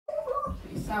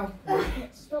southward.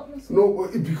 No,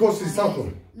 because it's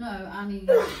southward. No, and he's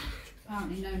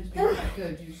apparently known to be quite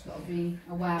good. You just got to be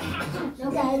aware of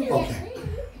it. Okay.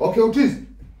 Okay, Otis.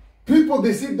 People,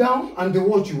 they sit down and they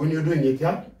watch you when you're doing it,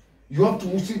 yeah? You have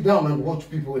to sit down and watch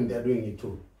people when they're doing it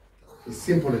too. It's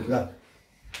simple like that.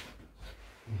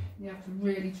 You have to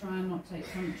really try and not take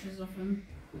punches off him.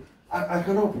 I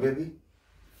can help, baby.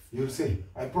 You'll see.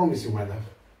 I promise you, my love.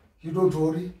 You don't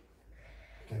worry.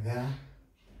 Okay, there.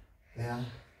 There.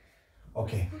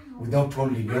 Okay. Without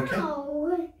holding, you okay?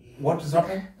 What is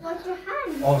happening? What's your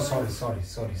hand? Oh,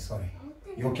 sorry.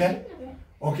 You okay?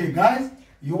 Okay, guys,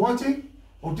 you watching?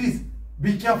 Otis,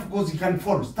 be careful because you can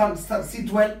fall. Stand,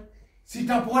 sit well. Sit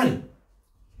up well.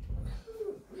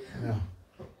 Yeah.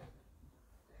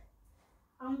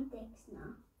 Thanks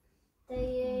now.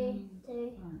 Three.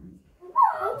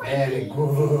 Very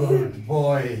good,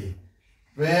 boy.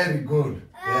 Very good.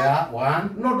 Yeah,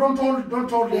 one. No, don't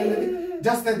hold anything.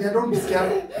 Just stay there. Don't be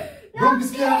scared. Don't be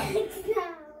scared.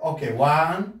 Okay,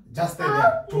 one. Just stay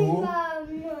there. 2,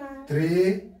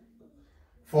 3,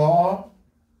 4,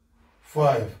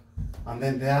 5. And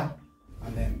then there.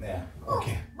 And then there.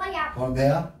 Okay. Go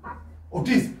there.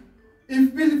 Otis,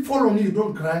 if Billy fall on you,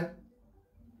 don't cry.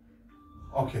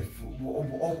 Okay.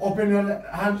 Open your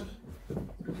hand.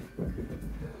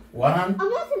 1. I'm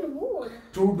not in the wall.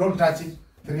 2, don't touch it.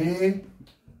 3,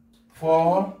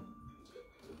 4,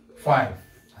 5.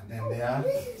 And then there.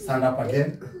 Stand up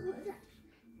again.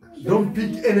 Don't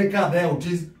pick any card there,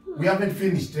 Otis. We haven't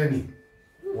finished training.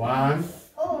 1,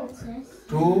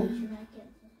 2,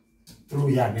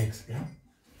 3. Yeah, next. Yeah.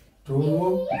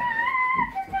 2,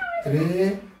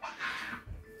 3,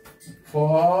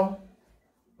 4,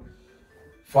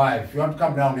 5. You want to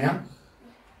come down here? Yeah?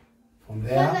 From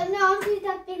there. No, do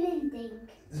the spinning thing.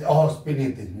 Oh,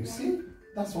 spinning thing. You see?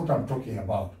 That's what I'm talking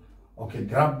about. Okay,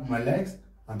 grab my legs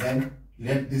and then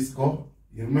let this go.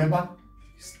 You remember?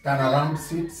 Stand around,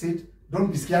 sit.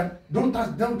 Don't be scared. Don't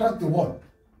touch the wall.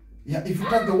 Yeah, if you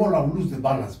touch the wall, I'll lose the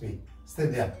balance. Stay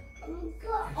there.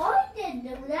 I didn't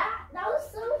do that. That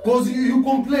was so. Because you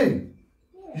complain.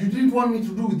 You didn't want me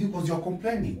to do with you because you're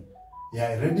complaining.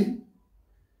 Yeah, ready?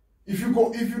 If you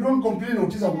don't complain,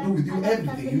 Otis, I will do with you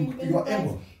everything. You're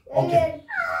able. Okay.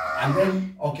 And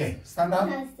then, okay, stand up.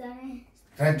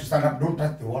 Try to stand up. Don't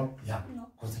touch the wall. Yeah.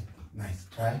 Nice.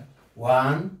 Try.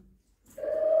 1,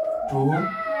 2,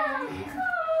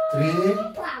 3,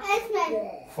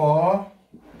 4,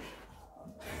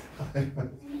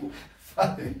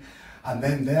 5. And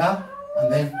then there.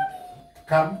 And then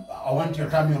come. I want your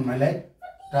tummy on my leg.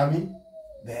 Tummy.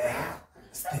 There.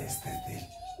 Stay.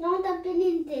 Not the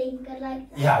spinning thing, like.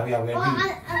 Yeah, we are doing.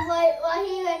 Why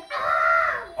he went?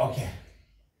 Okay.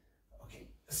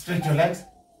 Straight your legs.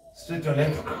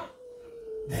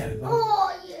 There we go.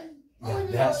 Oh, Yeah,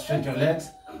 there. Straight your legs,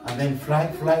 and then fly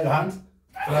your hands.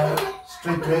 Fly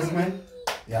straight towards me.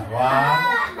 Yeah.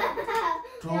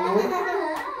 1, 2,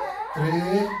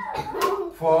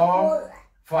 3, 4,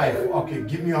 5. Okay,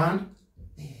 give me your hand.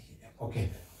 Okay.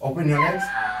 Open your legs.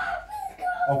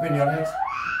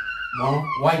 No,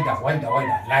 wider,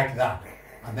 like that.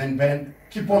 And then bend.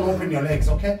 Keep on opening your legs,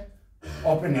 okay?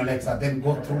 Open your legs and then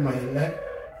go through my leg.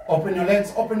 Open your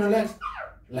legs.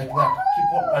 Like that.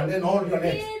 Keep on, and then hold your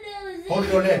legs.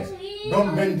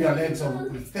 Don't bend your legs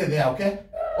or stay there, okay?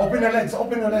 Open your legs,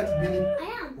 Billy. I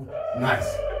am. Nice.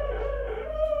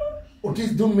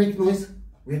 Otis, don't make noise.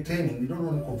 We're training. We don't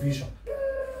want confusion.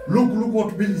 Look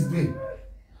what Billy is doing.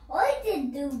 I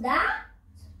didn't do that.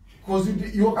 Because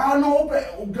no,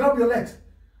 open, grab your legs.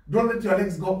 Don't let your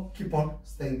legs go. Keep on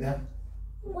staying there.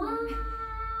 What?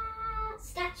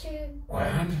 Statue.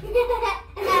 One.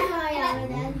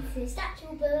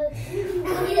 Statue bird.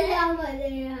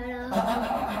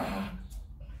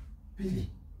 Billy,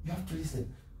 you have to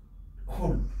listen.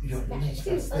 Hold your legs.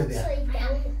 Stay there. Upside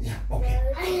down. Yeah, okay.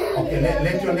 Okay,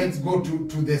 let your legs go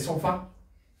to the sofa.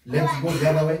 Legs go the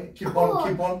other way. Keep on.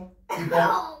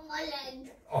 Oh, my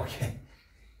leg. Okay.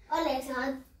 My legs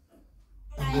are.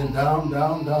 And then down. No,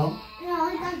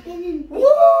 I'm not spinning thing.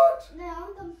 What? No,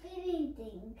 I'm not spinning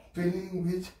thing. Spinning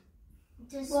which?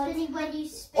 Just spinning when you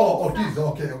spin. Oh, this.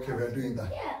 Okay, we're doing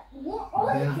that. Yeah,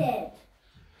 what I did.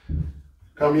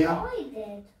 Come here. I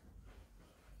did.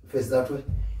 Face that way.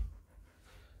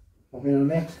 Open your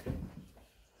legs.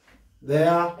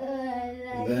 There.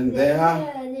 And then there.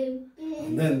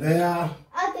 And then there.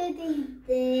 I don't think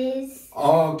this.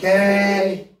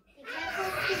 Okay.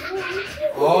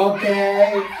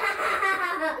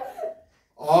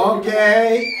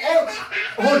 Hey,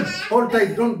 hold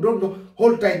tight. Don't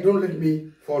hold tight. Don't let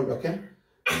me fall. Okay.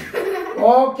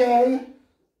 Okay.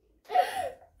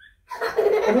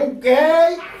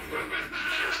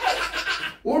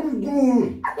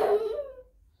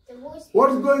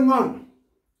 going on?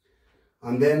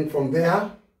 And then from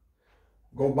there,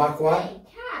 go backward.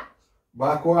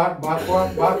 Backward,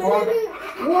 backward, backward.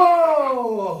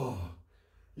 Whoa!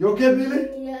 You okay,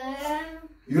 Billy? Yeah.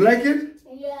 You like it?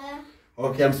 Yeah.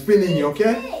 Okay, I'm spinning you,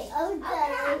 okay? Okay.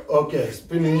 Okay,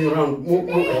 spinning you around. Move,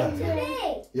 move. Yeah.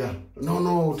 Today. Yeah.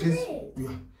 No, it is.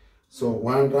 Yeah. So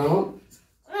one round.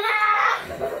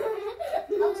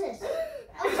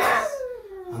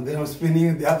 And then I'm spinning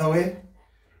it the other way.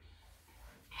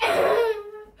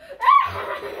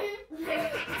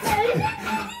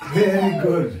 Very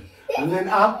good. And then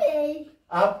up,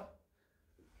 up.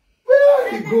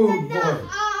 Very good, boy. I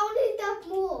want to do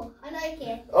more. I like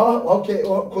it. Oh, okay.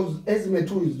 Oh, because Esme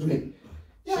too is doing.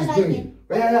 No, She's I like doing it. it.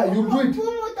 Yeah, you do it.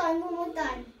 One more time, one more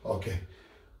time. Okay.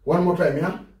 One more time,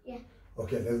 yeah? Yeah.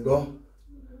 Okay, let's go.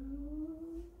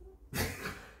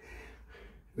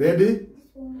 Ready?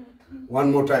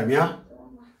 One more time, yeah?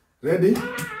 Ready?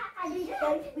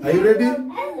 Are you ready?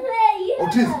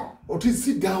 Otis,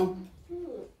 sit down.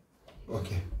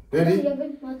 Okay. Ready?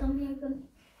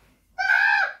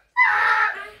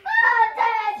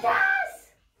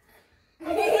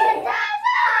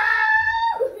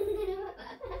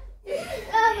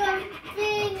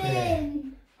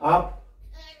 Up.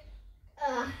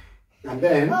 And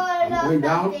then I'm going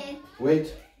down.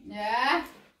 Wait. Yeah.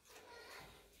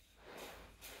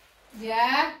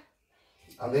 Yeah.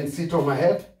 And then sit on my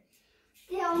head.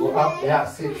 Go up. Yeah,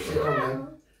 sit on my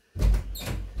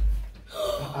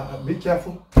head. Be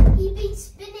careful. He's been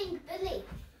spinning, Billy.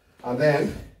 And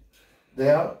then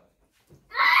there.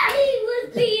 He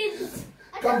was being.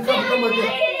 Come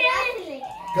again.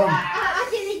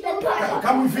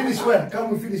 Come we finish well.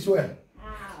 Come we finish well.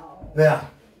 There.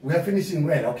 We are finishing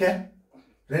well, okay?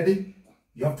 Ready?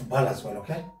 You have to balance well,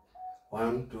 okay?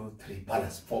 1, 2, 3.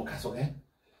 Balance. Focus, okay?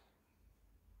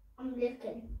 I'm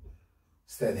looking.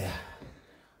 Stay there.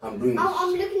 I'm doing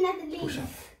I'm looking at the leaf. push up.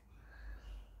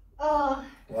 Oh.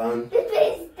 1, The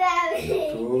face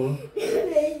stabbing. 2, The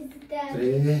face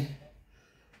stabbing. 3,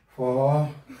 4,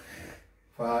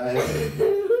 5,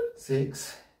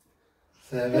 6,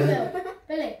 7,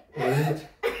 Billy. 8,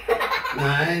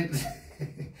 9,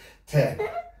 10.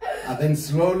 And then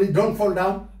slowly, don't fall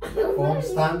down. Fall,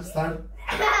 stand.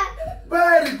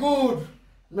 Very good.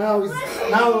 Now is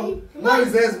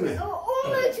Esme.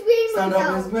 Almost ruined Stand up,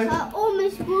 myself. Esme. I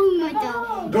almost ruined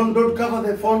myself. Don't cover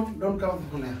the font. Don't cover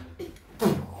the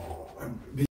font.